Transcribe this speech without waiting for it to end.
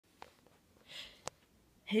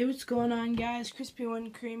Hey, what's going on, guys? Crispy One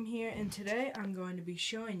Cream here, and today I'm going to be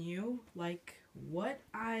showing you what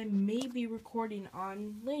I may be recording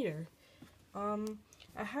on later. I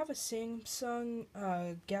have a Samsung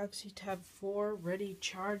Galaxy Tab 4 ready,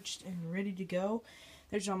 charged, and ready to go.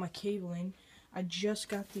 There's all my cabling. I just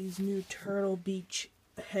got these new Turtle Beach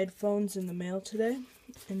headphones in the mail today,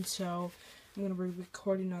 and so I'm going to be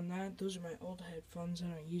recording on that. Those are my old headphones. I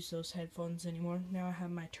don't use those headphones anymore. Now I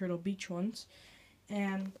have my Turtle Beach ones.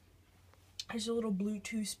 And there's a little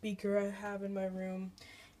Bluetooth speaker I have in my room,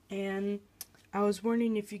 and I was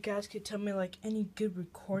wondering if you guys could tell me any good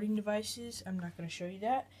recording devices. I'm not going to show you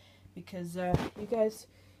that because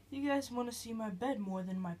you guys want to see my bed more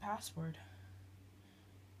than my password.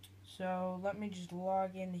 So let me just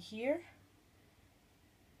log in here.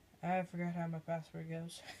 I forgot how my password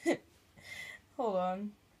goes. Hold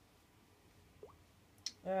on.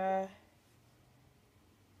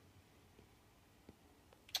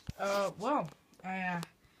 Well, I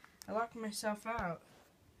locked myself out.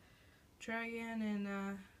 Try again and,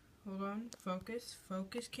 hold on.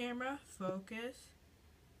 Focus camera, focus.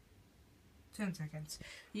 10 seconds.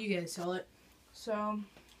 You guys saw it. So,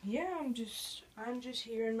 yeah, I'm just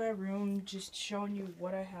here in my room, just showing you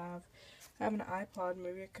what I have. I have an iPod,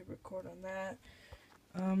 maybe I could record on that.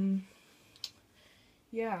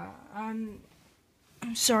 Yeah, I'm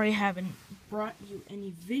sorry I haven't brought you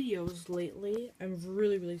any videos lately. I'm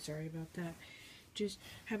really sorry about that. Just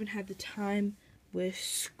haven't had the time with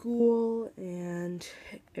school and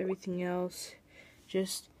everything else.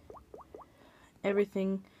 Just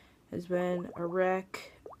everything has been a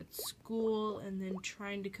wreck at school, and then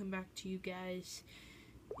trying to come back to you guys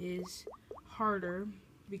is harder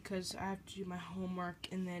because I have to do my homework,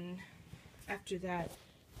 and then after that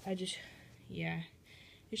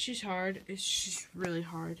it's just hard. It's just really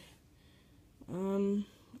hard.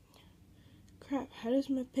 Crap, how does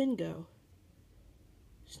my pin go?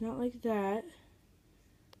 It's not like that.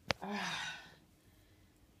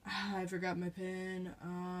 I forgot my pin.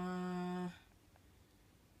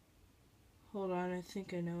 Hold on, I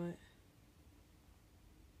think I know it.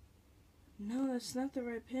 No, that's not the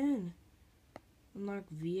right pin. Unlock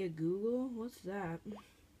via Google? What's that?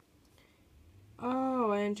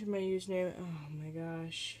 Oh, I entered my username. Oh my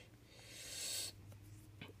gosh.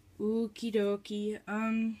 Okie dokie.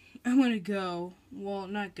 I'm gonna go. Well,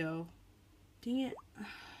 not go. Dang it.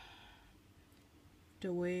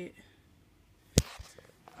 To wait.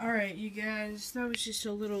 Alright, you guys, that was just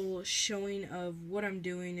a little showing of what I'm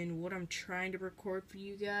doing and what I'm trying to record for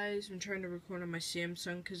you guys. I'm trying to record on my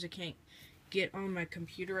Samsung because I can't get on my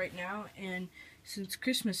computer right now, and since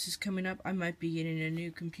Christmas is coming up, I might be getting a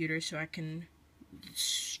new computer so I can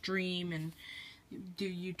stream and do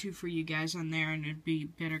YouTube for you guys on there, and it'd be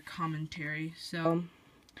better commentary. So,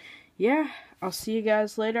 yeah, I'll see you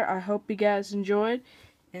guys later. I hope you guys enjoyed,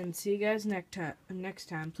 and see you guys next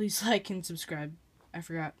time. Please like and subscribe. I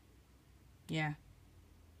forgot. Yeah.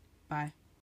 Bye.